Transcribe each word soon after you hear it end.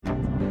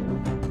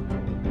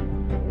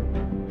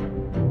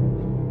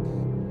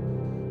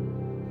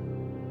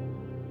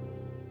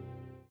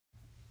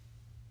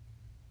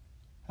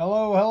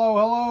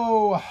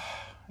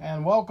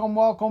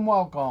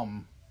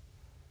welcome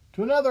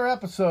to another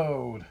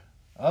episode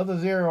of the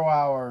 0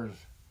 Hours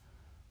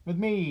with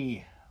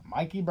me,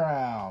 Mikey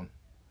Brown.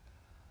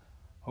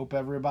 Hope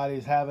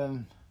everybody's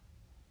having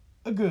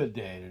a good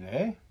day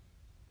today.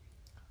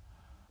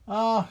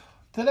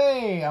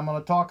 Today I'm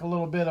going to talk a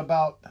little bit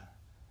about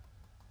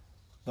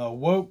the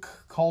woke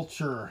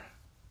culture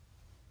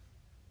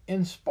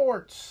in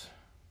sports.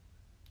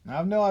 Now,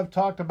 I know I've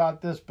talked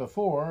about this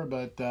before,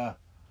 but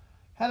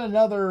had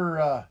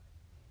another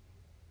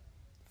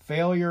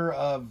failure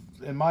of,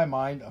 in my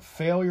mind, a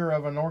failure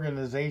of an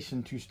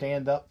organization to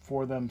stand up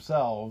for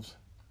themselves.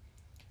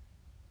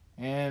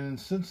 And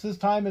since this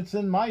time it's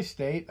in my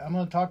state, I'm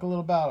going to talk a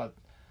little about it.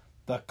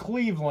 The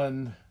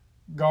Cleveland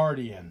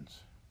Guardians.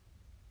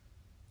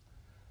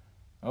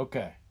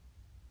 Okay.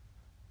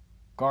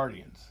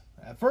 Guardians.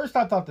 At first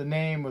I thought the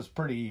name was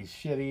pretty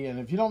shitty, and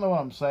if you don't know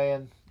what I'm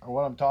saying or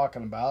what I'm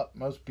talking about,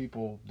 most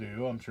people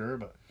do, I'm sure,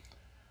 but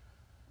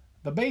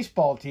the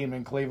baseball team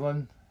in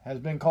Cleveland has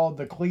been called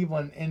the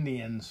Cleveland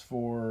Indians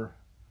for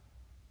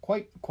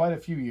quite a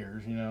few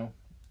years, you know.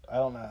 I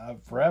don't know,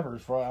 forever,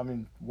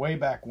 way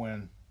back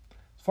when,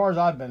 as far as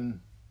I've been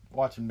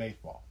watching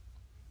baseball.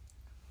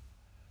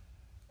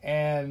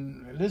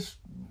 And this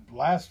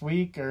last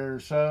week or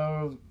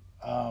so,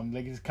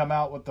 they just come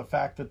out with the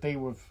fact that they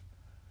were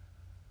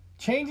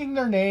changing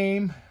their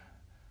name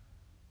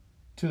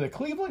to the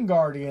Cleveland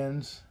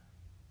Guardians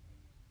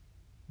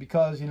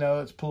because, you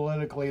know, it's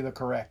politically the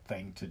correct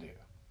thing to do.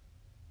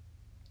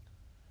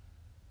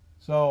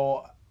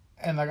 So,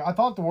 and I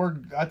thought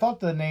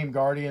the name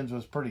Guardians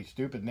was a pretty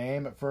stupid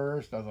name at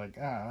first. I was like,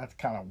 that's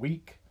kind of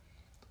weak.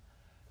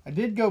 I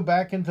did go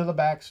back into the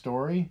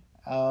backstory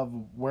of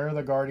where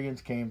the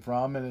Guardians came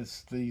from, and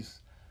it's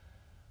these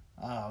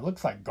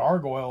looks like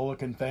gargoyle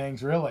looking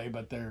things, really,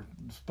 but they're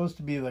supposed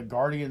to be the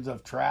guardians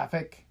of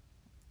traffic,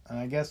 and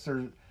I guess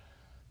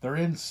they're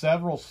in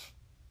several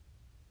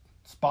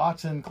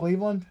spots in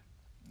Cleveland.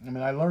 I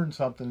mean, I learned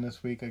something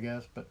this week, I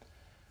guess, but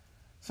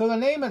so the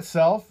name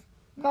itself,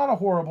 not a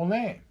horrible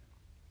name,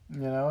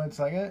 you know. It's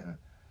like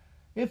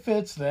it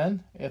fits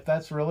then, if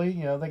that's really,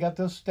 you know, they got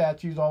those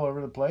statues all over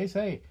the place.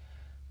 Hey,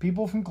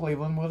 people from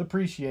Cleveland would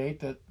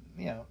appreciate that,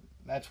 you know,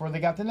 that's where they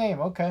got the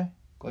name. Okay,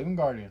 Cleveland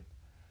Guardian.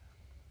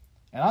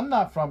 And I'm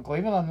not from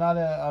Cleveland.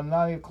 I'm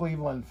not a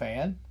Cleveland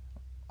fan.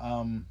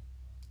 You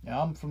know,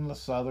 I'm from the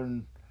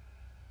southern,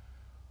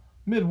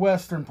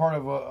 midwestern part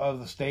of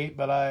the state,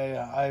 but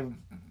I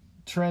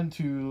trend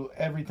to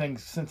everything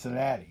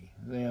Cincinnati.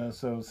 You know,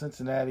 so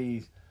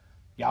Cincinnati's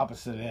the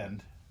opposite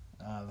end,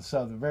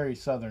 the very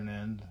southern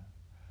end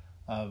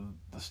of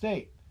the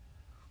state.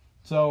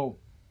 So,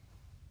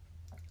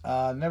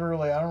 I don't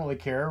really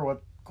care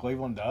what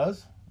Cleveland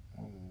does,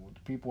 what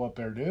the people up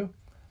there do.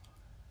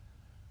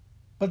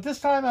 But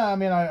this time, I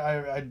mean,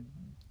 I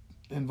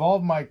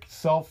involved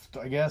myself,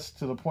 I guess,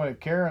 to the point of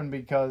caring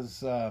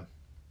because, you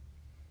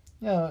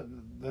know,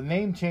 the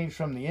name changed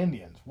from the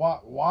Indians.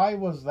 Why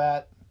was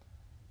that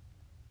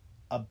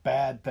a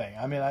bad thing?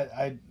 I mean,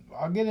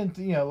 I'll get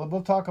into, you know,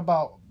 we'll talk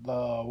about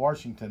the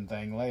Washington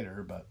thing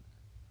later, but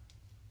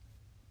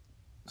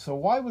so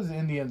why was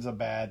Indians a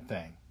bad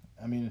thing?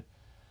 I mean,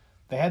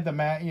 they had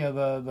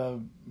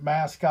the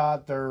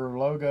mascot, their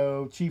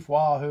logo, Chief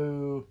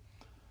Wahoo.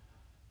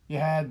 You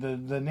had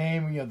the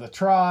name, you know, the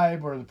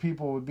tribe, where the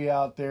people would be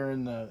out there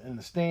in the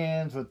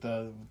stands with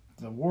the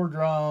war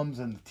drums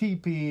and the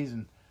teepees,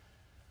 and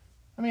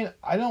I mean,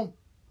 I don't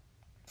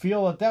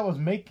feel that was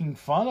making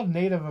fun of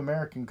Native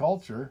American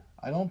culture.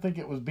 I don't think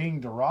it was being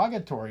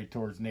derogatory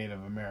towards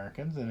Native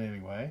Americans in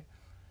any way.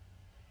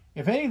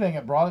 If anything,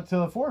 it brought it to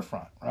the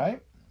forefront,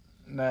 right?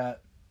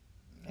 That,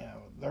 you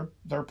know,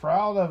 they're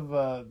proud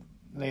of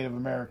Native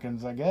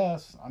Americans, I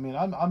guess. I mean,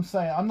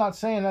 I'm not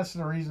saying that's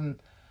the reason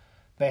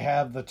they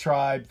have the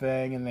tribe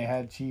thing and they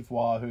had Chief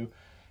Wahoo.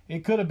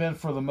 It could have been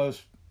for the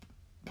most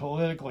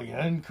politically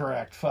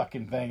incorrect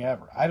fucking thing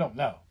ever. I don't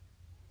know.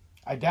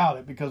 I doubt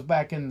it, because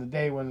back in the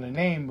day when the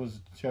name was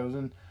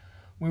chosen,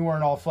 we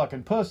weren't all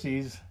fucking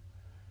pussies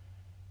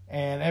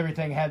and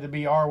everything had to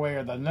be our way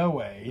or the no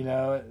way. You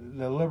know,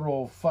 the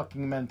liberal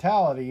fucking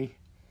mentality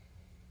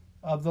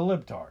of the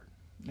libtard.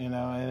 You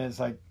know, and it's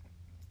like,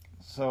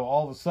 so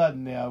all of a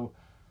sudden, you know,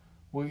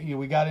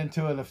 we got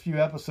into it a few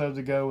episodes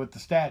ago with the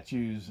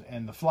statues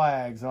and the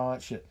flags and all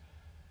that shit.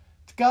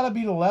 It's got to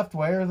be the left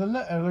way or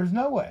there's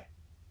no way.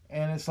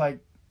 And it's like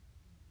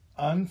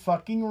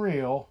unfucking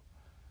real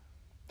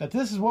that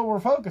this is what we're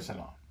focusing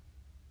on.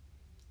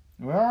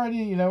 We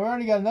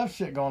already got enough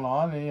shit going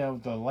on, and, you know,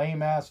 the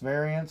lame ass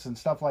variants and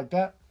stuff like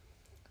that.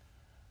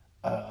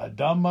 A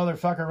dumb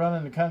motherfucker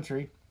running the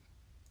country.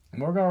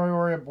 And we're going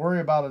to worry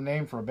about a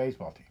name for a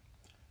baseball team.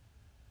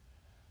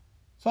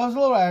 So I was a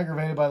little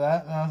aggravated by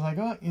that, and I was like,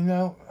 oh, you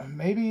know,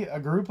 maybe a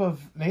group of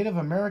Native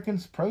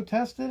Americans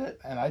protested it,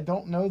 and I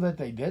don't know that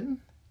they didn't.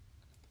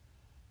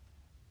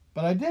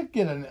 But I did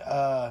get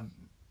I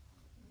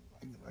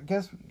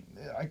guess,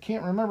 I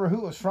can't remember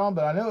who it was from,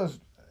 but I know it was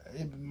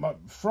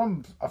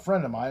from a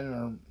friend of mine,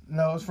 or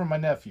no, it was from my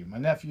nephew. My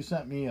nephew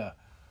sent me an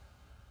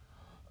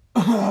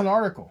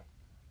article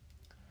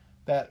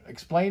that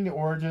explain the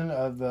origin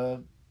of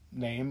the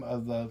name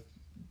of the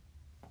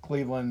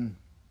Cleveland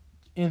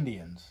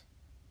Indians.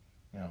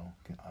 You know,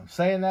 I'm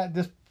saying that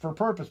just for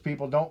purpose.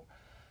 People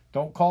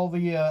don't call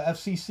the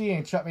FCC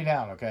and shut me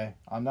down. Okay,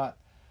 I'm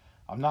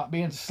not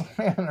being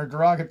slanderous or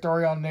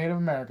derogatory on Native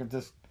Americans.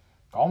 Just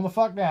calm the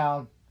fuck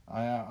down.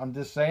 I'm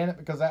just saying it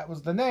because that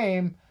was the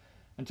name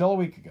until a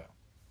week ago.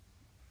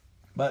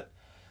 But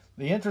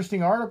the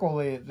interesting article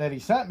that he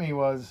sent me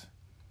was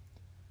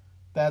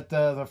that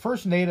the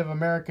first Native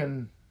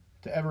American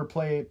to ever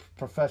play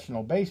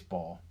professional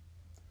baseball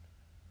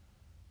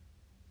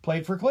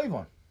played for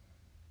Cleveland.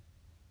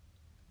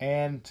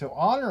 And to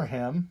honor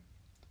him,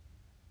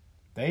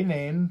 they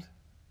named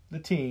the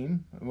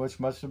team, which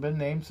must have been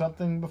named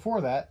something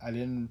before that.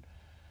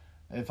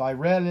 If I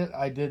read it,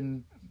 I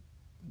didn't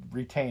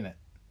retain it.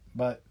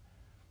 But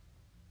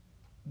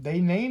they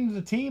named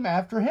the team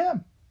after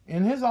him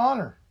in his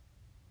honor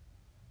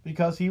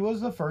because he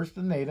was the first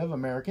Native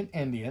American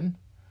Indian,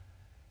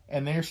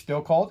 and they're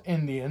still called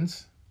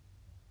Indians.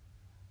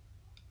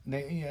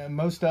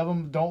 Most of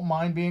them don't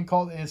mind being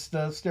called. It's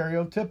the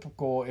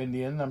stereotypical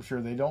Indian. I'm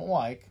sure they don't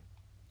like.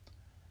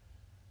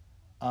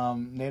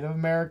 Native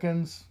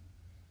Americans,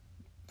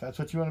 if that's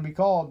what you want to be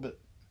called, but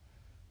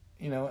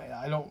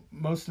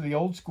most of the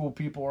old school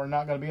people are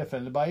not going to be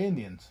offended by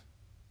Indians.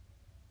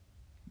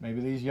 Maybe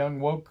these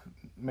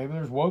maybe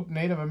there's woke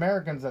Native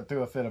Americans that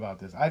threw a fit about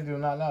this. I do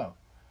not know.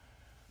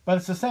 But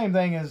it's the same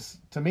thing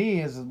to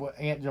me, as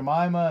Aunt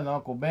Jemima and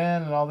Uncle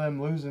Ben and all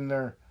them losing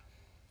their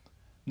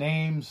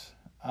names.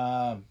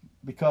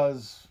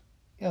 Because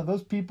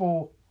those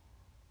people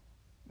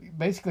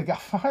basically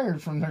got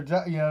fired from their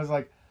job. It's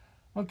like,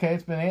 okay,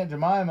 it's been Aunt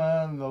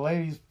Jemima and the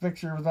lady's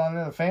picture was on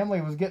there. The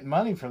family was getting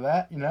money for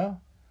that,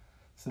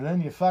 So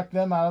then you fuck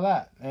them out of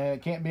that, and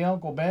it can't be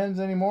Uncle Ben's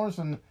anymore.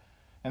 So,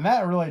 and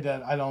that really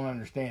I don't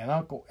understand.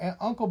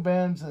 Uncle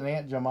Ben's and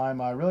Aunt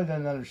Jemima, I really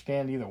didn't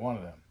understand either one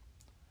of them.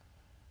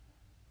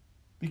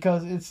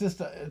 Because it's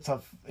just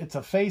it's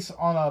a face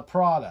on a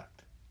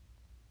product.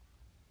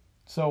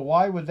 So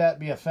why would that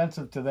be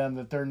offensive to them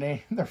that their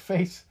name, their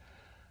face,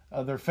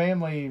 their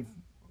family,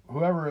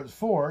 whoever it's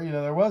for,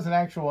 there was an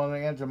actual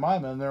Aunt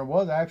Jemima and there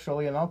was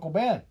actually an Uncle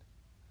Ben.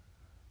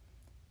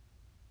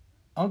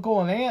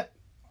 Uncle and Aunt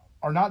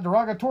are not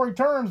derogatory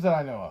terms that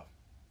I know of.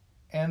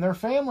 And their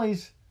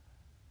families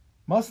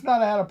must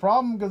not have had a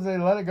problem because they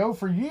let it go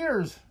for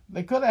years.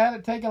 They could have had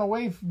it taken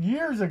away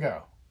years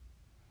ago.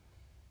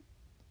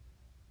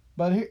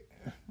 But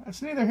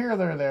that's neither here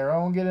nor there. I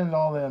won't get into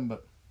all them,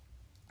 but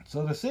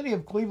so the city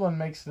of Cleveland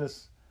makes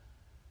this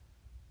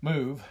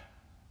move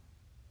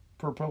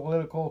for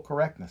political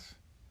correctness.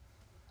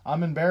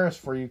 I'm embarrassed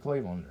for you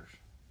Clevelanders.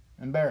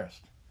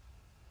 Embarrassed.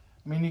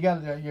 I mean, you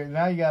got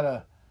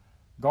a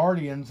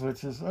Guardians,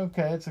 which is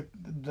okay.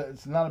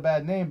 It's not a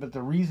bad name, but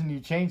the reason you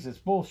changed it's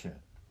bullshit.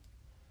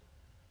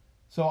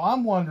 So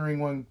I'm wondering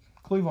when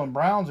Cleveland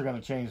Browns are going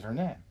to change their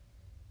name,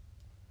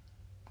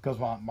 because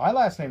my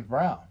last name's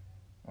Brown,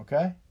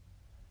 okay,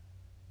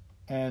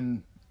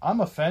 and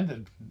I'm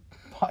offended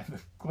by the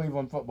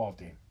Cleveland football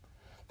team.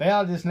 They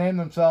ought to just name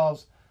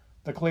themselves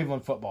the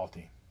Cleveland football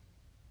team.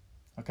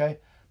 Okay?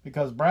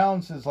 Because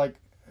Browns is like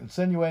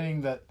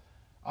insinuating that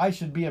I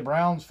should be a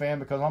Browns fan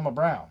because I'm a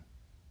Brown.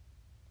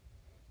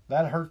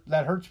 That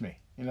hurts me.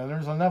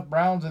 There's enough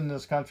Browns in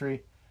this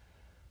country,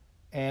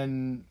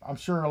 and I'm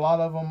sure a lot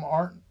of them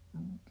aren't,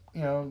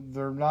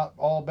 they're not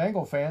all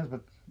Bengal fans,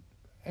 but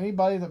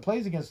anybody that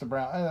plays against the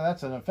Browns,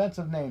 that's an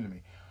offensive name to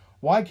me.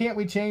 Why can't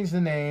we change the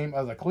name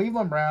of the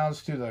Cleveland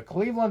Browns to the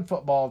Cleveland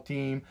football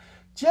team,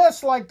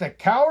 just like the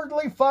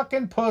cowardly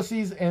fucking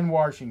pussies in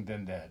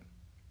Washington did?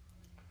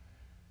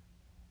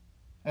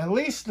 At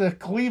least the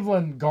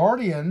Cleveland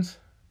Guardians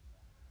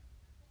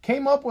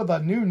came up with a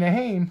new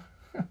name.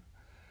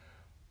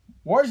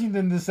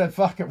 Washington just said,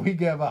 fuck it, we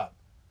give up.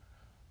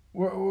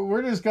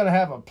 We're just going to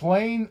have a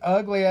plain,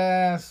 ugly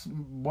ass,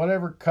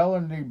 whatever color,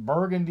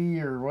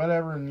 burgundy or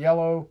whatever, and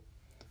yellow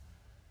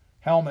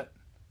helmet.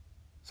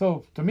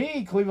 So, to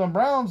me, Cleveland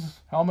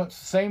Browns helmet's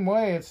the same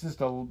way. It's just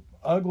a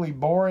ugly,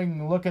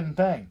 boring looking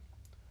thing.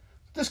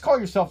 Just call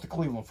yourself the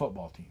Cleveland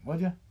football team,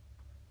 would you?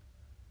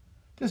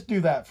 Just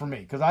do that for me,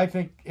 because I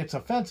think it's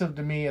offensive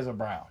to me as a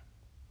Brown.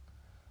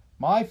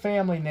 My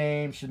family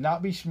name should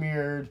not be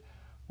smeared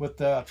with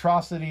the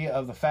atrocity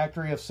of the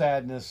factory of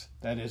sadness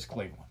that is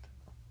Cleveland.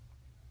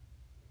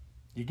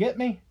 You get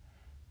me?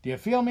 Do you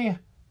feel me?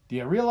 Do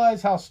you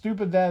realize how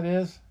stupid that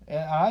is?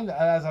 And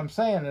as I'm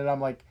saying it,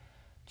 I'm like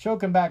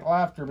choking back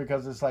laughter,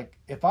 because it's like,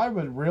 if I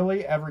would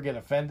really ever get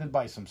offended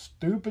by some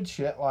stupid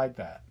shit like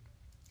that,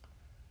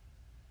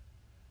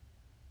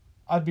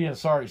 I'd be in a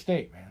sorry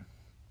state, man.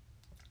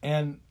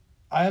 And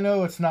I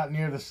know it's not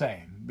near the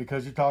same,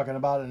 because you're talking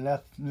about an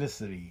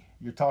ethnicity.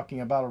 You're talking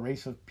about a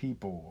race of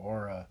people,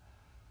 or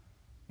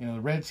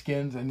the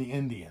Redskins and the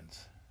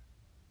Indians.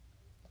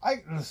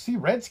 I see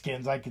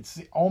Redskins. I could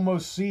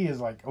almost see as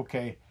like,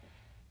 okay,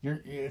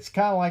 it's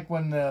kind of like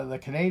when the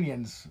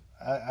Canadians.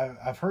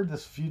 I've heard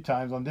this a few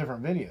times on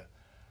different videos.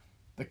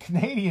 The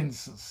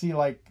Canadians see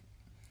like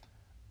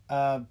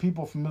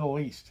people from Middle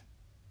East.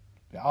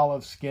 The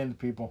olive-skinned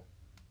people.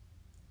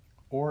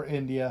 Or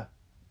Indians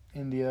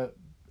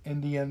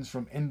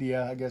from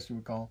India, I guess you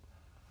would call them.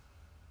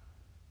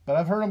 But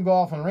I've heard them go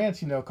off on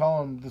rants,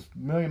 calling them this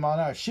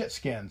million-mile-an-hour shit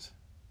skins.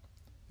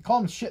 They call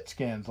them shit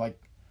skins, like,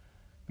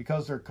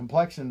 because their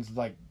complexion's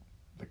like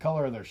the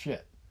color of their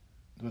shit,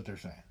 is what they're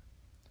saying.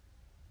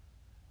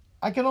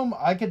 I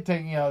could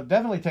take,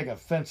 definitely take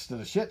offense to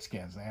the shit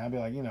skins thing. I'd be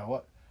like,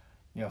 what?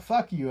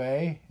 Fuck you,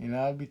 eh?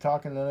 I'd be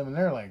talking to them in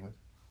their language.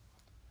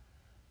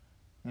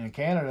 In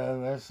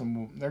Canada,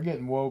 they're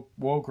getting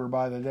woker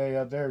by the day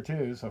up there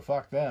too, so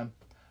fuck them.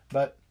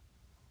 But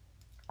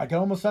I can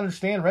almost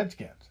understand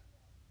Redskins.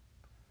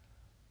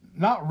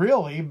 Not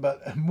really,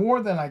 but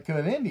more than I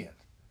could Indians.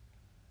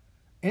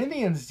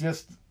 Indians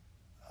just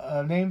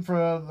a name for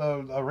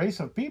a race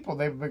of people.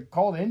 They've been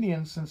called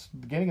Indians since the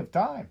beginning of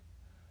time.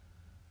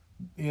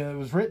 It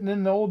was written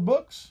in the old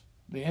books.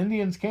 The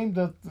Indians came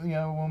to,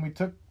 when we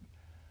took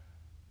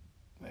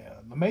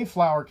the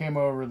Mayflower came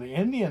over, the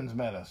Indians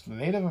met us. The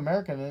Native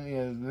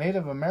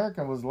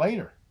American was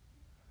later.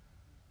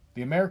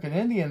 The American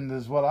Indian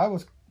is what I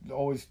was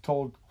always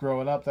told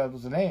growing up that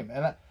was the name.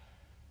 And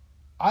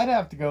I'd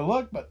have to go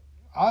look, but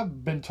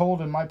I've been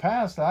told in my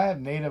past that I have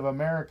Native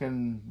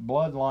American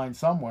bloodline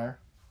somewhere.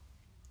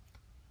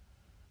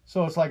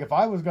 So it's like if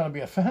I was going to be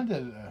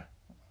offended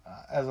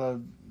as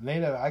a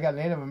Native, I got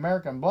Native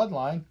American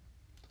bloodline,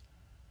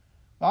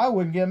 I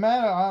wouldn't get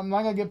mad. I'm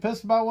not going to get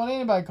pissed about what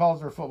anybody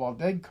calls their football.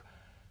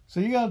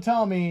 So you're going to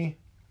tell me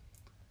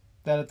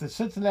that if the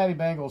Cincinnati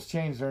Bengals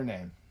change their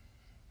name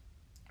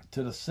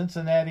to the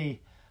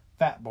Cincinnati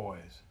Fat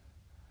Boys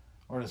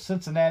or the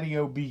Cincinnati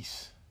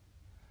Obese,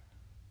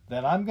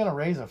 that I'm going to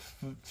raise a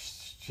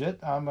shit,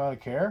 I'm going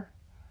to care?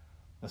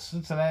 The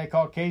Cincinnati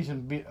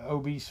Caucasian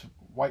Obese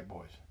White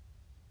Boys.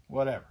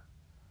 Whatever.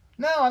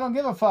 No, I don't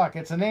give a fuck.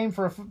 It's a name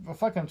for a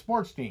fucking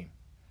sports team.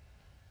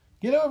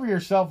 Get over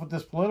yourself with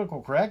this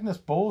political correctness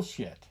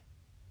bullshit.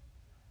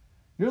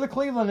 You're the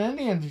Cleveland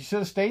Indians. You should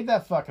have stayed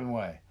that fucking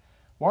way.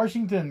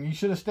 Washington, you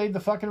should have stayed the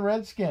fucking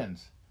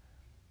Redskins.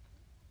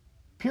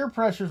 Peer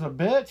pressure's a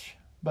bitch,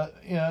 but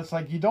it's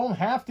like you don't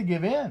have to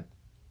give in.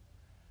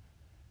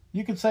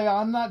 You could say,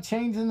 I'm not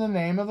changing the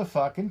name of the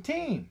fucking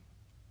team.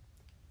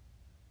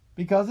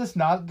 Because it's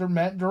not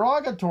meant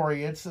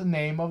derogatory. It's the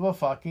name of a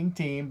fucking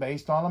team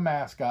based on a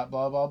mascot,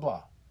 blah, blah,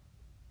 blah.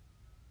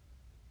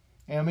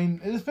 I mean,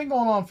 it's been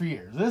going on for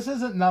years. This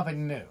isn't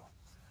nothing new.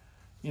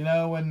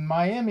 When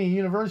Miami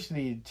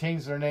University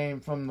changed their name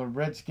from the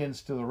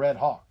Redskins to the Red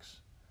Hawks.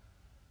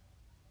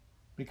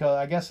 Because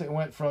I guess it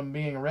went from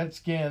being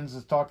Redskins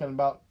is talking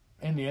about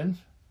Indians.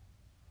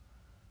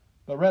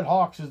 But Red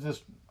Hawks is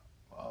just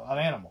an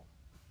animal.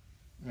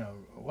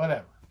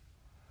 Whatever.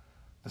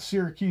 The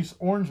Syracuse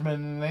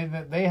Orangemen,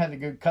 they had to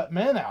go cut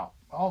men out.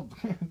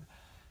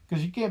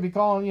 Because you can't be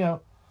calling, it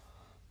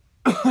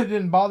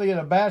didn't bother you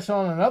to bash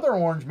on another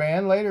orange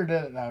man. Later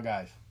did it now,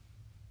 guys.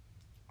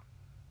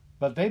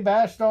 But they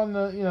bashed on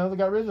they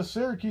got rid of the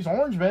Syracuse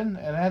Orangemen,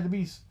 and it had to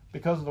be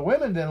because the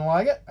women didn't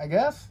like it, I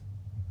guess.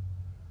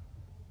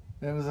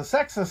 It was a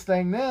sexist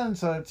thing then,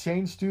 so it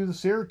changed to the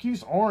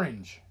Syracuse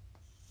Orange.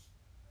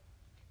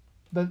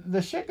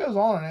 The shit goes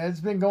on, and it's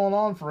been going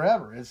on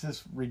forever. It's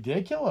just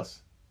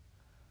ridiculous.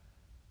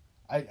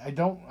 I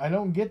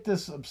don't get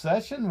this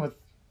obsession with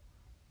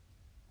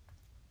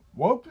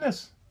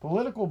wokeness,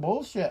 political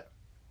bullshit.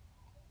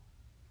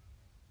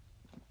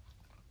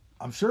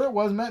 I'm sure it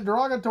wasn't meant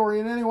derogatory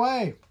in any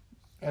way.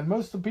 And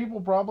most of the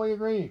people probably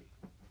agree.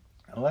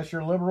 Unless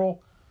you're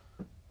liberal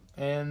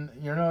and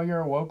you're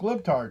a woke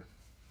libtard.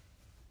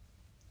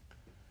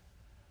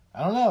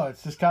 I don't know.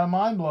 It's just kind of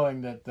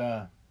mind-blowing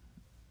that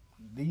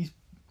these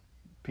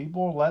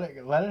people let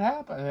it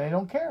happen and they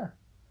don't care.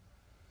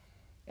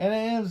 And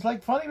it was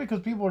like funny because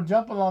people were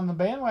jumping on the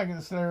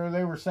bandwagon.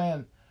 They were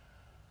saying,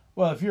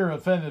 well, if you're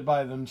offended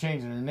by them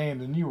changing their name,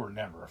 then you were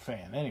never a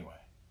fan anyway.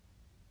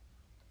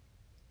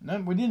 No,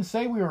 we didn't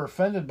say we were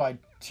offended by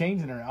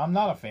changing their name. I'm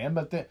not a fan,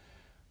 but they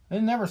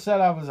never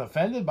said I was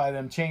offended by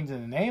them changing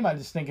the name. I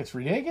just think it's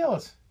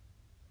ridiculous.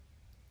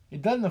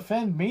 It doesn't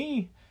offend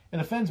me.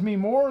 It offends me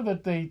more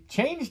that they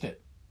changed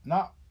it.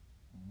 Not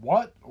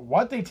what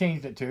they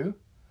changed it to,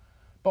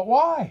 but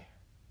why.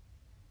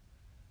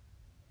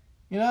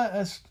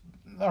 It's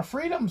our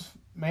freedoms,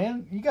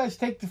 man. You guys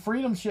take the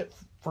freedom shit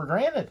for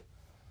granted.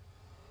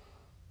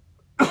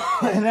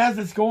 And as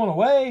it's going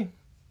away,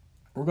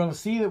 we're going to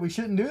see that we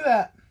shouldn't do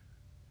that.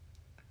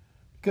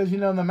 Because,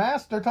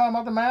 they're talking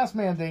about the mask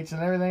mandates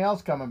and everything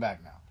else coming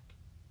back now.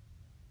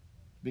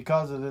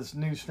 Because of this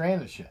new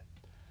strand of shit.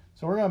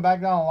 So we're going to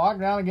back down on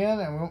lockdown again.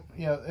 And,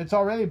 it's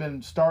already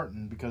been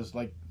starting because,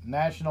 like,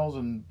 Nationals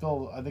and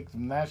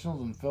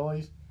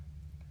Phillies,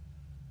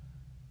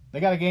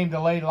 they got a game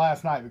delayed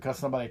last night because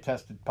somebody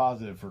tested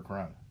positive for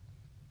corona.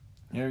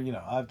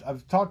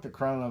 I've talked to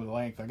corona over the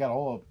length. I got a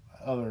whole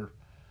other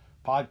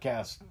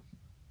podcast.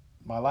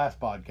 My last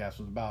podcast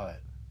was about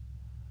it.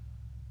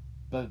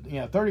 But,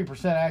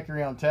 30%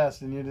 accuracy on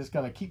tests, and you're just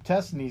going to keep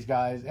testing these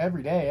guys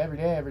every day. And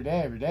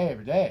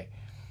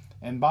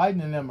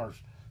Biden and them are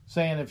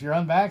saying if you're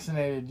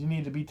unvaccinated, you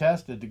need to be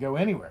tested to go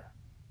anywhere.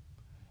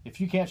 If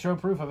you can't show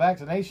proof of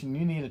vaccination,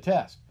 you need a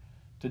test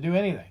to do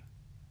anything.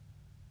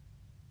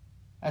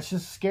 That's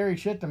just scary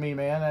shit to me,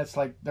 man. That's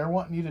like they're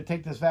wanting you to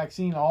take this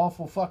vaccine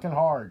awful fucking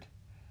hard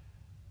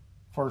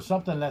for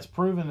something that's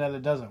proven that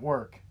it doesn't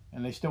work,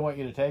 and they still want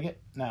you to take it?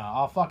 No,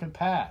 I'll fucking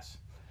pass.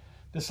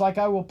 Just like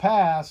I will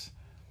pass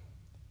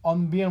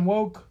on being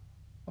woke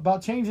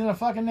about changing the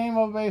fucking name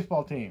of a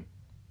baseball team.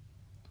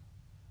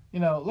 You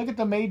know, look at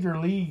the Major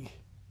League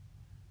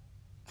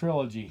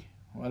trilogy.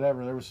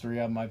 Whatever, there was 3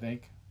 of them, I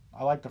think.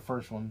 I like the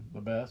first one the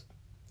best.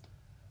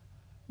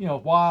 You know,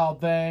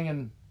 Wild Thing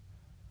and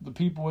the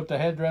people with the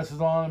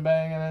headdresses on and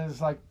banging, and it's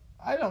like,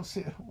 I don't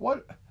see,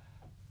 what,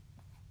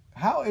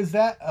 how is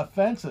that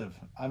offensive?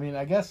 I mean,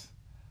 I guess,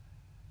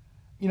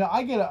 you know,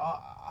 I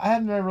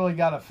haven't really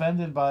got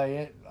offended by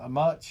it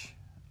much.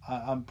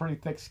 I'm pretty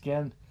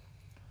thick-skinned.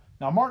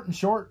 Now, Martin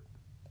Short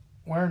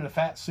wearing a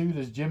fat suit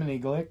as Jiminy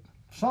Glick,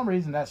 for some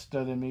reason that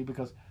stood in me,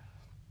 because,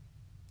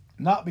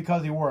 not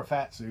because he wore a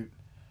fat suit,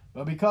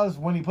 but because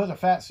when he put a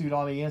fat suit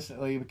on, he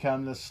instantly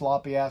became this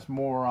sloppy-ass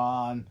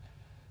moron,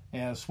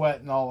 and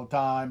sweating all the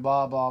time,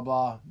 blah, blah,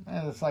 blah.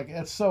 And it's like,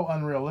 it's so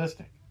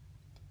unrealistic.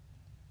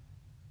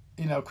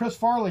 You know, Chris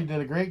Farley did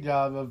a great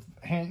job of,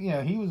 you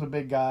know, he was a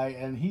big guy,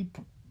 and he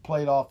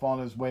played off on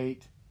his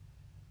weight,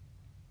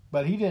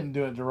 but he didn't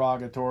do it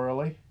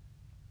derogatorily.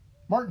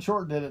 Martin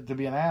Short did it to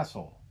be an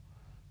asshole,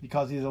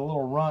 because he's a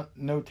little runt,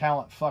 no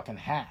talent fucking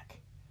hack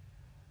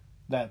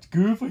that's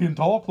goofy and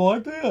talk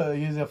like that.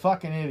 He's a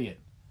fucking idiot.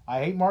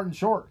 I hate Martin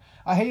Short.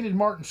 I hated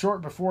Martin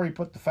Short before he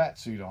put the fat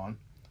suit on.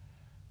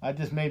 That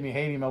just made me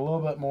hate him a little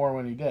bit more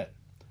when he did.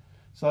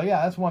 So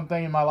yeah, that's one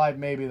thing in my life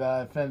maybe that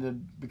I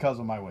offended because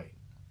of my weight.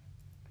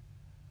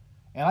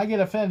 And I get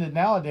offended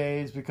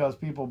nowadays because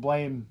people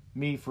blame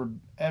me for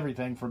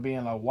everything for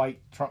being a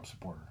white Trump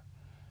supporter.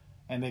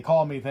 And they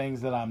call me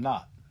things that I'm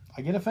not.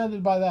 I get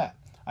offended by that.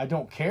 I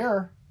don't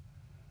care.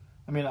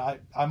 I mean,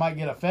 I might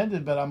get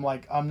offended, but I'm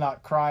like, I'm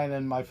not crying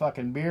in my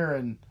fucking beer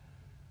and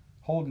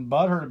holding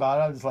butthurt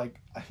about it. It's like,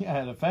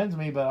 yeah, it offends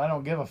me, but I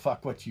don't give a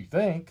fuck what you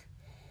think.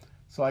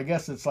 So I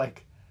guess it's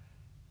like,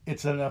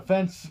 it's an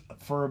offense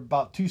for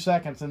about 2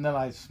 seconds and then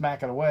I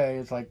smack it away.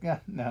 It's like, yeah,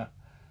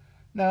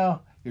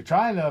 no, you're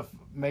trying to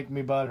make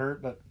me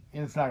butthurt, but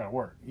it's not going to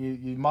work.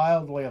 You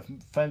mildly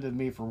offended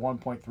me for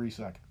 1.3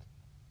 seconds.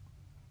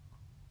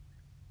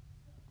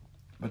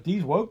 But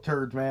these woke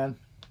turds, man,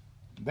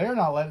 they're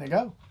not letting it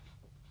go.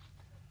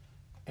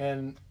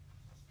 And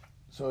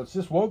so it's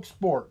just woke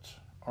sports,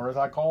 or as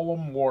I call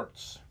them,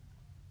 warts,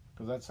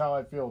 because that's how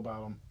I feel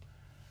about them.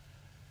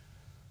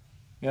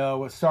 You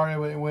know, it started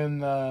when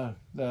the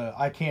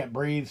I Can't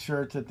Breathe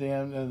shirts at the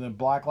end, and the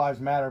Black Lives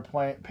Matter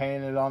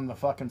painted on the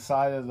fucking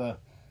side of the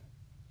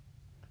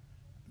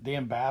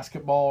damn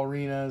basketball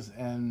arenas,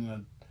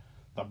 and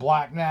the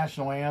Black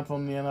National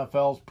Anthem the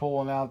NFL's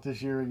pulling out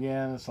this year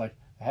again. It's like,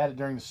 they had it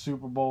during the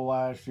Super Bowl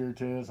last year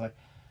too. It's like,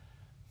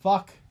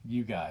 fuck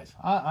you guys.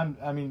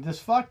 I mean,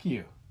 just fuck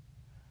you.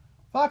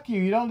 Fuck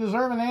you. You don't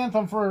deserve an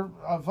anthem for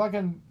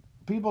fucking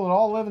people that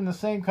all live in the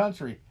same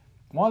country.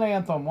 One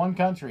anthem, one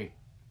country.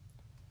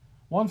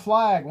 One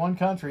flag, one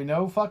country.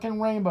 No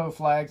fucking rainbow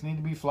flags need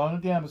to be flown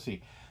at the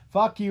embassy.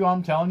 Fuck you,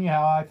 I'm telling you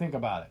how I think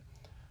about it.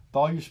 With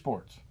all your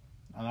sports.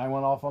 And I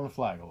went off on the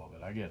flag a little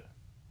bit, I get it.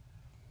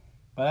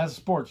 But as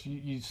sports,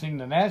 you sing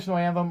the national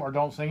anthem or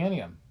don't sing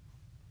any of them.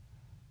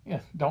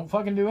 Yeah, don't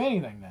fucking do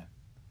anything then.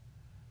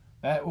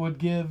 That would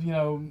give, you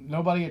know,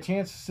 nobody a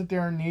chance to sit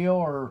there and kneel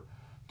or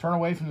turn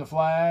away from the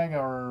flag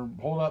or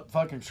hold up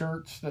fucking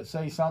shirts that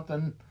say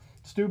something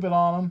stupid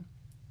on them.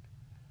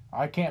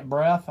 I Can't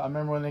Breath. I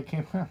remember when they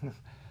came out,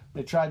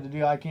 they tried to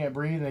do I Can't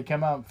Breathe, and they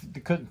came out, they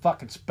couldn't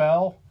fucking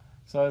spell.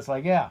 So it's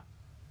like, yeah,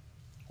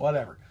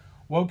 whatever.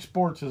 Woke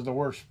sports is the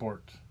worst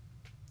sports.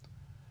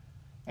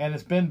 And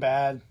it's been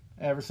bad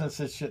ever since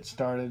this shit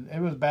started. It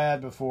was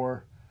bad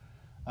before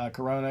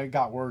Corona. It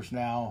got worse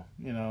now.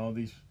 You know,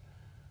 these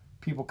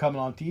people coming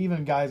on TV,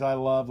 even guys I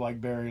love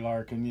like Barry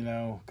Larkin, you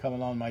know,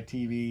 coming on my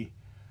TV.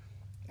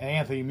 And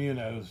Anthony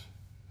Munoz.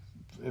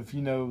 If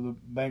you know the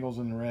Bengals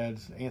and the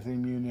Reds, Anthony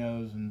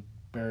Munoz and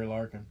Barry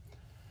Larkin.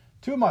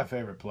 2 of my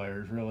favorite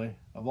players, really,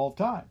 of all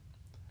time.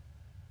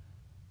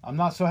 I'm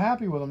not so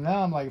happy with them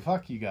now. I'm like,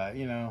 fuck you guys,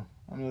 you know.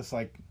 I'm just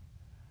like,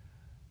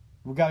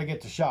 we got to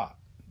get the shot.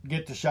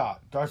 Get the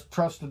shot. I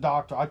trust the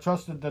doctor. I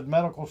trusted the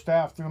medical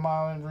staff through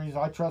my injuries.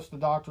 I trust the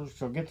doctors,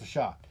 so get the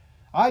shot.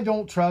 I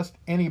don't trust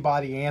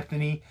anybody,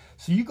 Anthony.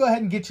 So you go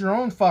ahead and get your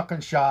own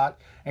fucking shot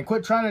and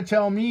quit trying to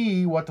tell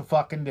me what to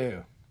fucking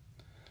do.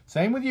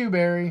 Same with you,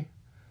 Barry.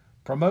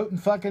 Promoting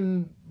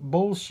fucking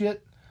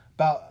bullshit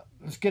about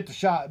let's get the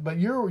shot. But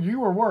you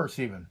were worse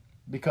even,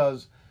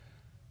 because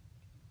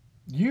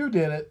you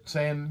did it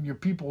saying your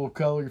people of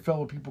color, your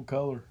fellow people of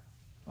color.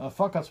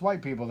 Fuck us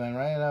white people then,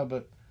 right? You know,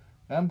 but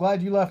I'm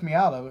glad you left me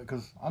out of it,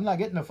 because I'm not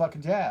getting a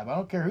fucking jab. I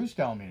don't care who's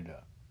telling me to do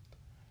it.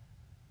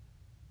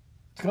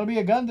 It's going to be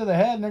a gun to the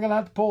head and they're going to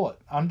have to pull it.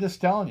 I'm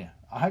just telling you.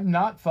 I'm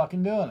not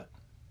fucking doing it.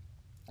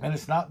 And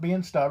it's not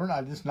being stubborn.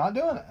 I'm just not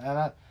doing it.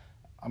 And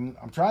I'm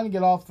trying to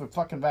get off the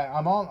fucking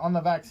I'm on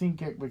the vaccine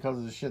kick because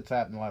of the shit's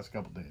happened the last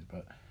couple of days.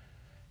 But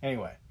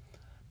anyway,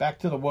 back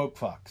to the woke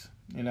fucks.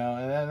 And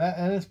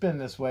it's been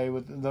this way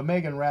with the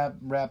Megan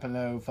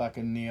Rapinoe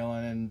fucking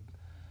kneeling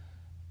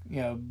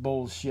and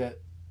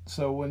bullshit.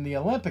 So when the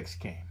Olympics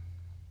came,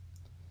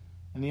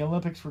 and the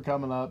Olympics were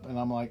coming up, and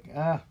I'm like,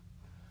 no,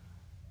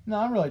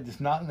 I'm really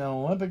just not in an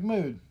Olympic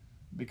mood.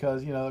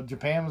 Because,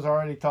 Japan was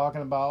already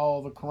talking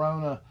about, the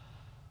corona,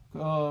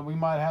 we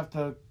might have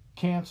to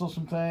cancel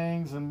some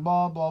things and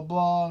blah, blah,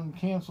 blah, and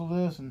cancel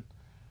this. And,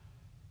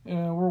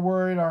 we're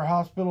worried our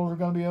hospitals are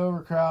going to be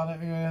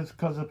overcrowded. It's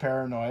because of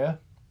paranoia.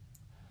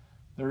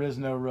 There is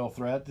no real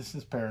threat. This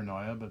is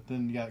paranoia. But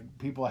then you got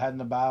people having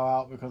to bow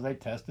out because they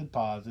tested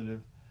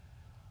positive.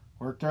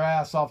 Worked their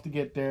ass off to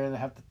get there, and they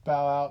have to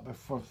bow out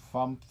before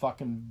some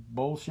fucking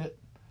bullshit.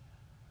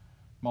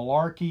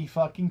 Malarkey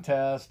fucking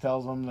test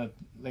tells them that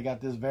they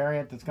got this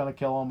variant that's going to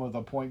kill them with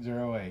a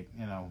 0.08,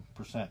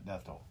 %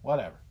 death toll.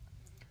 Whatever.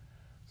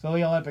 So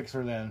the Olympics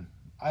are then.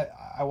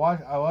 I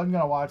wasn't going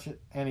to watch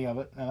any of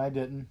it, and I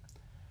didn't.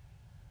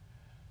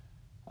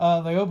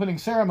 The opening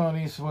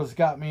ceremonies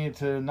got me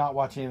to not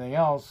watch anything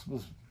else.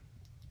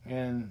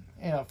 And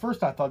at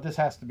first I thought this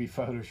has to be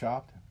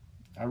photoshopped.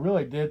 I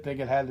really did think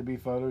it had to be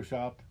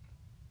photoshopped.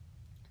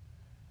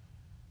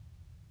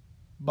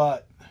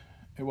 But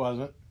it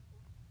wasn't.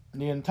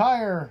 The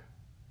entire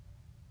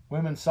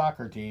women's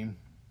soccer team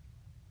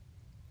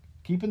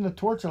keeping the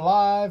torch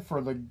alive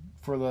for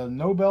the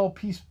Nobel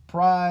Peace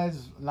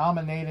Prize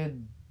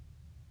nominated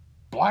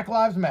Black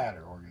Lives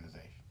Matter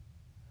organization.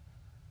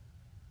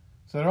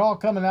 So they're all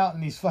coming out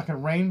in these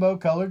fucking rainbow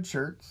colored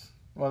shirts.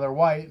 Well, they're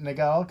white and they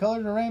got all the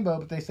colors of rainbow,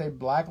 but they say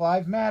Black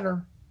Lives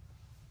Matter.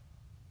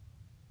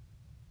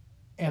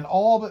 And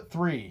all but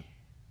three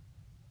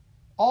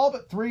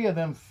of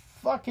them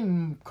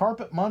fucking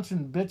carpet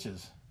munching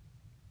bitches.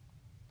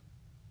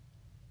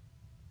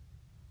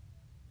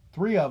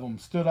 3 of them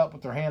stood up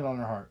with their hand on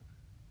their heart.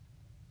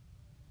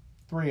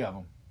 3 of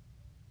them.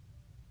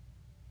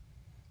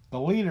 The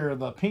leader,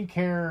 the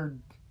pink-haired,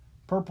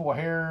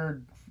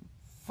 purple-haired,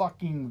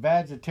 fucking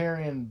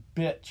vegetarian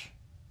bitch,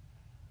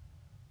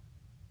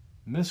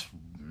 Miss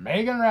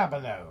Megan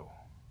Rapinoe.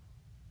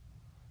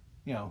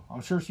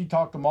 I'm sure she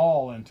talked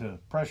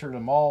pressured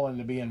them all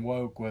into being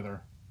woke with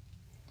her.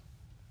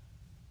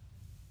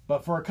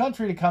 But for a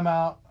country to come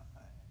out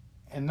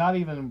and not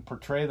even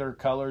portray their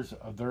colors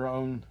of their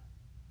own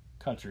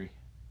country,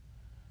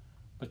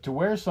 but to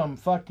wear some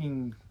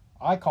fucking,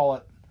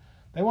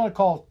 they want to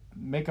call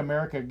Make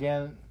America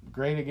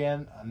Great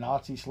Again a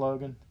Nazi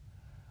slogan.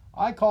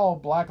 I call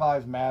Black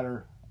Lives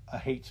Matter a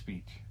hate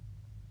speech.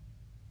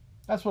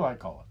 That's what I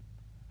call it.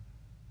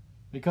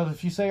 Because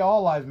if you say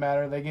all lives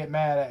matter, they get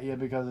mad at you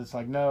because it's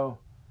like, no,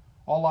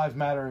 all lives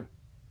matter,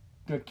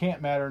 it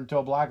can't matter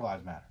until Black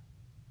Lives Matter.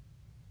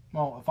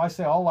 Well, if I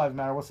say all lives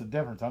matter, what's the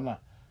difference? I'm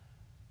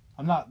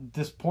not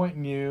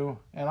disappointing you.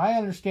 And I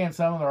understand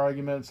some of their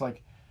arguments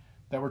like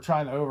that we're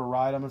trying to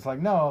override them. It's like,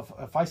 no,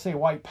 if I say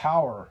white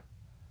power,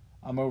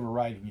 I'm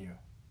overriding you.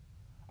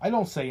 I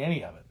don't say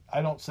any of it.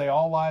 I don't say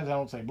all lives. I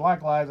don't say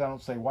black lives. I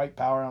don't say white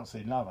power. I don't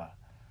say none of that.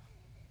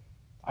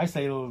 I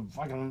say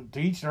fucking to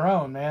each their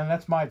own, man.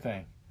 That's my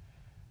thing.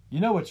 You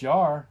know what you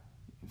are.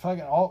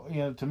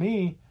 Fucking to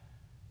me,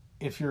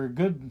 if you're a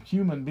good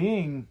human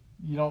being,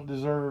 you don't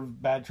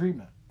deserve bad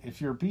treatment. If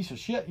you're a piece of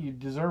shit, you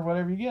deserve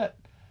whatever you get.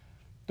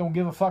 Don't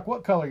give a fuck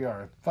what color you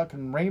are.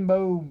 Fucking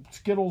rainbow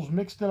Skittles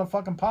mixed in a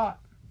fucking pot.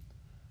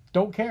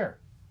 Don't care.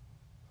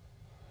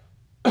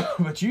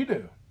 But you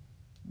do.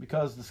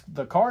 Because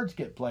the cards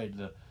get played.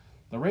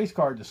 The race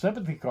card, the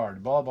sympathy card, the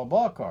blah, blah,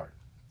 blah card.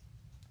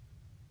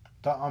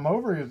 I'm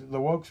over the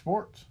woke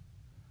sports.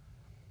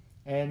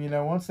 And,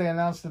 once they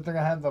announced that they're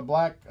going to have the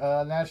black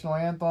national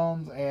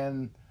anthems,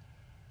 and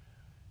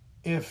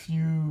if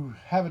you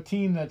have a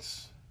team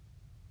that's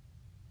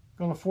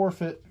going to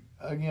forfeit,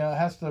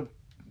 has to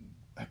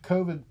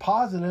COVID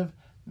positive,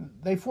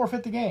 they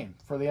forfeit the game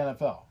for the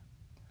NFL.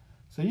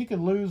 So you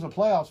could lose a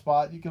playoff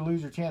spot, you could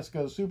lose your chance to go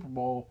to the Super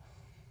Bowl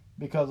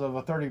because of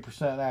a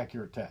 30%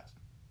 accurate test.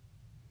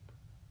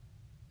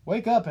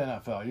 Wake up,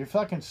 NFL. You're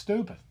fucking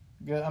stupid.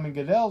 I mean,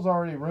 Goodell's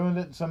already ruined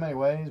it in so many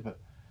ways, but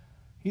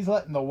he's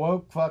letting the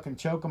woke fucking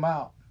choke them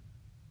out.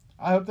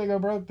 I hope they go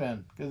broke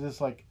then, because it's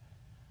going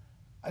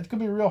to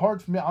be real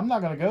hard for me. I'm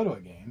not going to go to a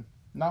game.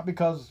 Not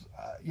because,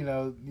 you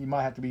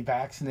might have to be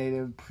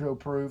vaccinated,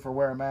 proof, or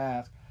wear a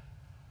mask.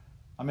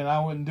 I mean,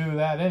 I wouldn't do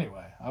that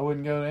anyway. I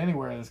wouldn't go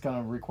anywhere that's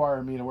going to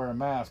require me to wear a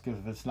mask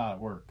if it's not at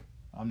work.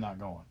 I'm not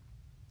going.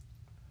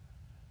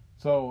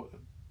 So,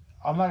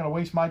 I'm not going to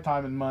waste my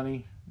time and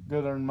money,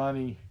 good earned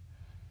money,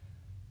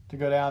 to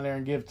go down there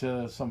and give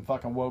to some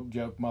fucking woke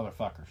joke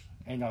motherfuckers.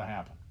 Ain't going to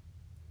happen.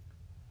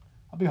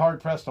 I'll be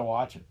hard pressed to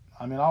watch it.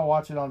 I mean, I'll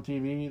watch it on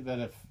TV. That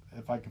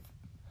if I could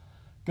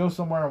go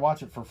somewhere and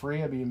watch it for free,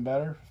 it'd be even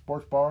better.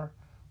 Sports bar,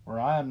 where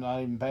I am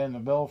not even paying the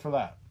bill for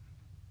that.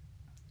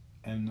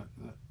 And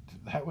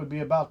that would be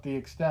about the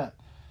extent.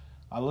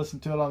 I listen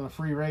to it on the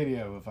free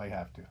radio if I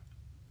have to.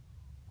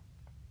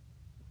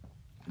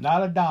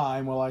 Not a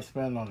dime will I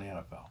spend on the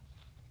NFL.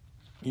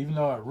 Even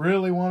though I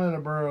really wanted a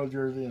Burrow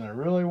jersey and I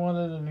really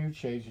wanted a new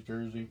Chase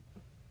jersey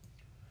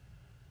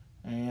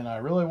and I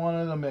really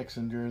wanted a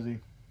Mixon jersey,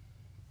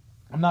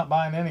 I'm not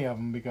buying any of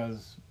them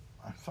because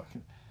I'm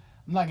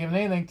not giving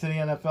anything to the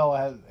NFL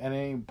that has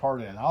any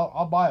part in it.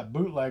 I'll buy a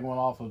bootleg one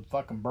off of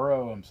fucking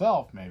Burrow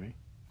himself, maybe.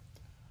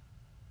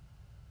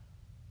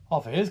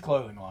 Off of his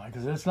clothing line,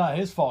 because it's not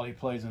his fault he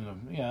plays in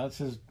the, it's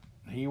his,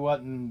 he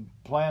wasn't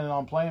planning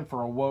on playing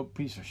for a woke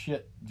piece of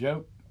shit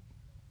joke.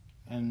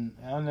 And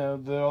I know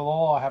the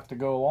law, I have to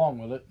go along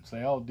with it and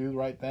say, oh, do the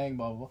right thing,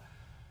 blah, blah, blah.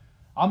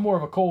 I'm more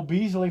of a Cole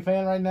Beasley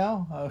fan right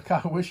now. I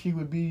kind of wish he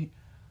would be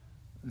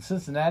in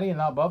Cincinnati and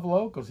not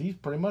Buffalo, because he's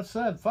pretty much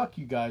said, fuck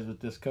you guys with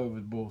this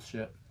COVID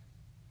bullshit.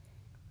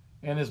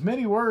 In as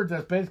many words,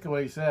 that's basically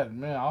what he said.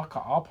 Man,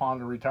 I'll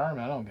ponder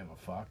retirement. I don't give a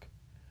fuck.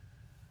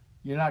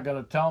 You're not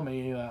going to tell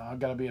me I've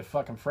got to be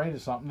fucking afraid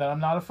of something that I'm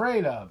not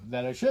afraid of,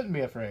 that I shouldn't be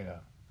afraid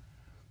of.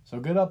 So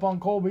good up on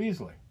Cole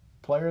Beasley.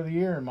 Player of the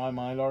year in my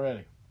mind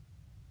already.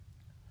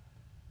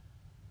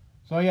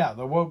 So yeah,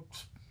 the woke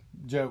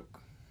joke.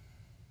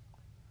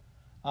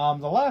 The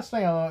last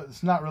thing I know,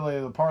 it's not really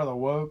a part of the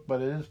woke,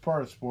 but it is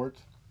part of sports.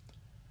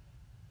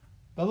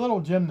 The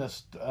little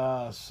gymnast,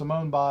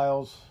 Simone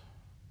Biles,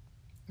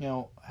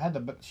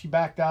 she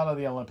backed out of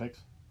the Olympics.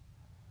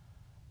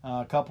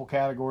 A couple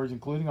categories,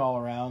 including all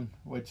around,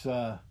 which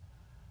I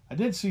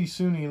did see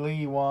Suni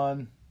Lee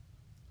won.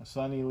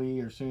 Sunny Lee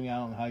or Suni, I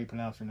don't know how you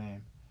pronounce her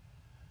name.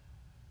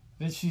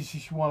 Then she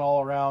won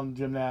all around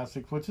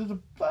gymnastics, which is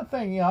a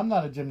thing. I'm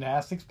not a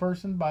gymnastics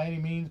person by any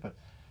means, but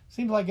it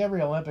seems like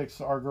every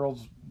Olympics, our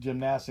girls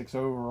gymnastics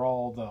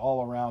overall, the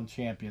all around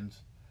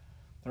champions.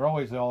 They're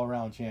always the all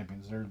around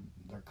champions. They're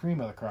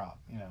cream of the crop,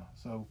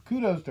 So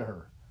kudos to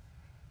her.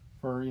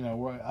 For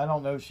I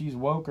don't know if she's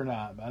woke or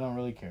not, but I don't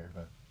really care,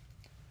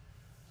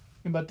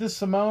 But this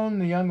Simone,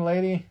 the young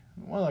lady,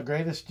 one of the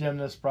greatest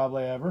gymnasts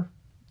probably ever.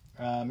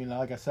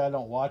 Like I said, I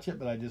don't watch it,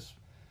 but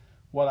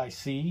what I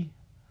see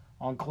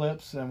on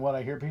clips and what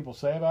I hear people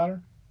say about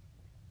her.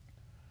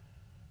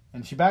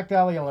 And she backed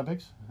out of the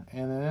Olympics,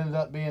 and it ended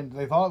up being,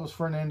 they thought it was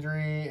for an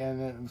injury,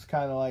 and it was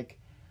kind of like,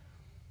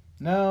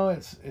 no,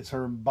 it's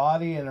her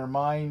body and her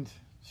mind.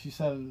 She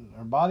said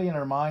her body and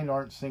her mind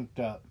aren't synced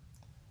up.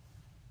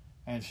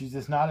 And she's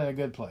just not in a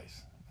good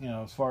place,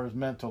 as far as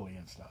mentally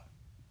and stuff.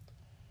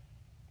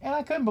 And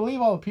I couldn't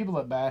believe all the people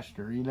that bashed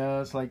her.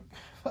 It's like,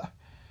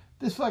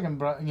 this fucking,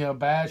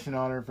 bashing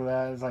on her for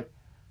that. It's like,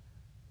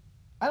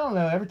 I don't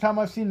know. Every time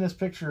I've seen this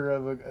picture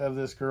of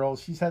this girl,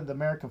 she's had the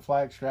American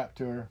flag strapped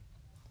to her.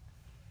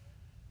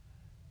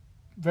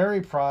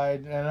 Very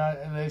pride.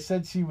 And they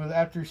said she was,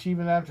 after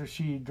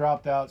she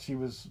dropped out, she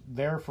was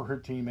there for her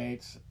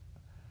teammates.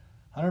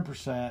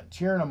 100%.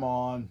 Cheering them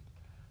on.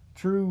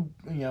 True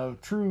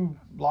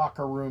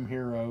locker room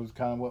heroes,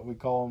 kind of what we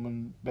call them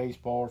in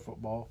baseball or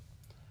football.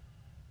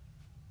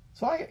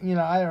 So I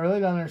really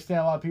don't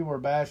understand. A lot of people are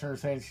bashing her,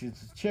 saying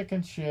she's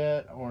chicken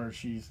shit, or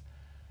she's,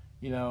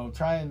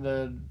 trying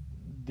to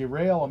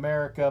derail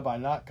America by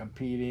not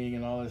competing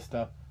and all this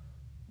stuff.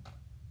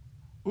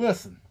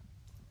 Listen,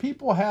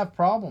 people have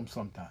problems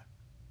sometimes.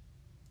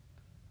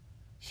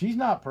 She's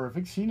not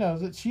perfect. She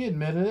knows it. She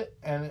admitted it.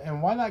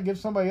 And why not give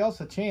somebody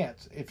else a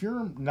chance? If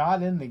you're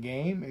not in the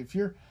game, if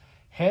your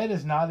head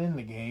is not in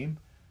the game,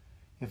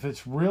 if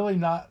it's really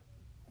not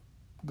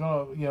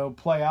going to,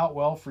 play out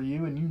well for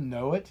you and you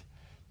know it,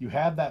 you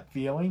have that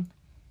feeling.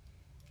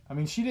 I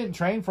mean, she didn't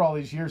train for all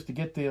these years to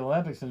get to the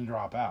Olympics and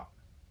drop out.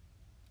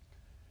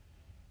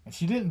 And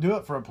she didn't do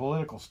it for a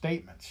political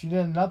statement. She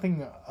did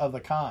nothing of the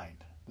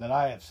kind that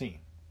I have seen.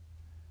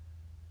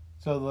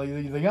 So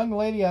the young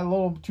lady had a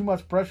little too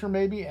much pressure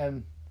maybe,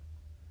 and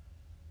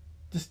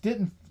just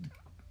didn't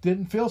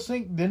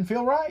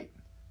feel right.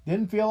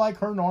 Didn't feel like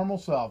her normal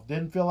self.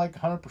 Didn't feel like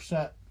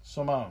 100%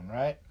 Simone,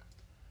 right?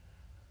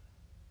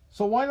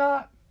 So why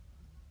not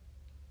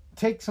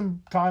take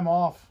some time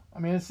off? I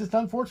mean, it's just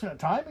unfortunate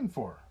timing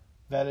for her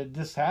that it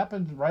just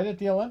happened right at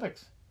the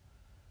Olympics.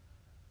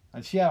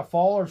 And she had a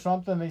fall or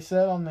something, they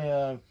said, on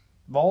the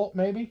vault,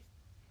 maybe.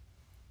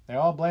 They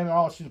all blame her.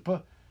 Oh, she's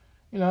put...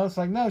 it's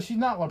like, no, she's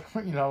not.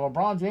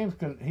 LeBron James,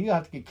 he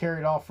had to get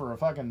carried off for a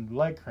fucking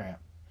leg cramp.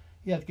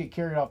 He had to get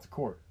carried off the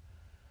court.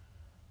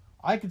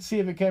 I could see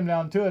if it came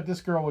down to it,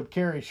 this girl would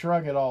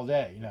shrug it all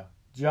day,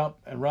 jump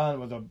and run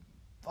with a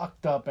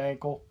fucked up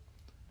ankle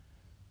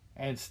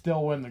and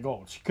still win the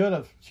gold. She could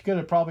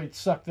have probably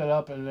sucked it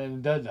up and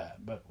then did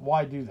that, but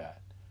why do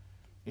that?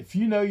 If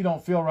you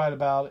don't feel right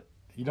about it,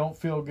 you don't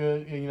feel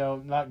good,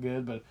 not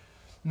good, but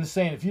I'm just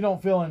saying, if you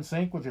don't feel in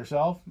sync with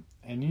yourself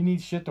and you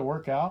need shit to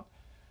work out,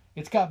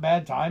 it's got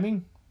bad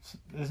timing.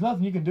 There's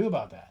nothing you can do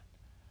about that.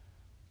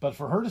 But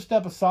for her to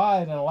step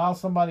aside and allow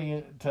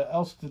somebody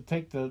else to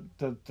take the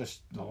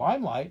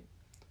limelight,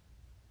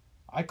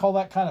 I call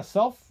that kind of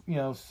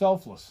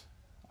selfless.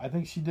 I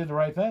think she did the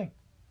right thing.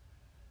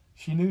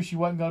 She knew she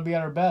wasn't going to be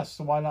at her best,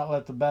 so why not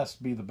let the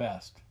best be the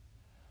best?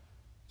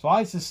 So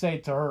I just say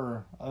to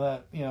her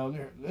that,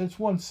 it's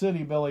one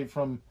city, Billy,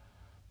 from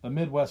the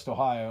Midwest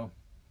Ohio,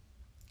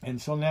 and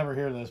she'll never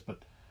hear this, but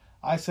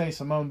I say,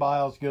 Simone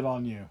Biles, good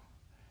on you.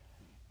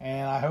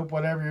 And I hope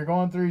whatever you're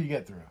going through, you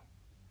get through.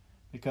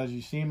 Because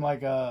you seem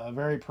like a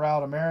very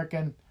proud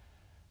American.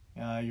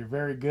 You're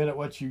very good at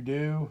what you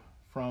do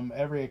from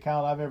every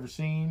account I've ever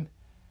seen.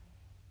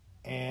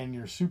 And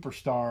you're a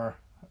superstar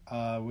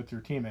with your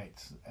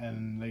teammates.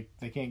 And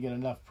they can't get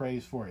enough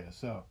praise for you.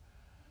 So,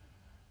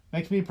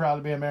 makes me proud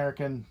to be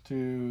American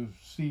to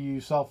see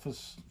you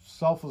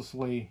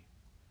selflessly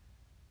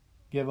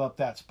give up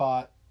that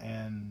spot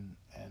and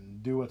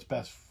do what's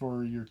best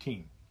for your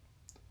team.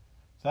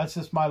 So that's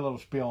just my little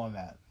spiel on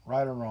that.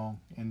 Right or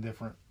wrong,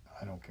 indifferent,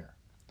 I don't care.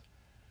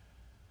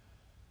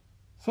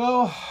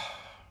 So,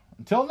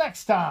 until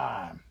next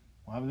time,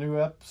 we'll have a new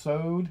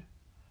episode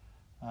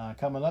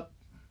coming up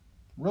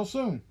real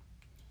soon.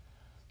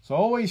 So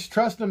always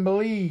trust and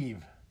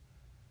believe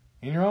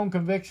in your own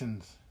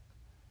convictions.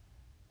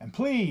 And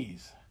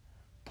please,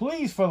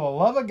 please, for the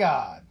love of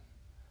God,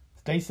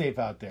 stay safe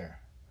out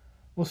there.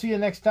 We'll see you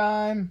next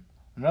time.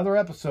 Another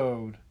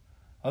episode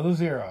of the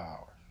 0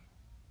 Hour.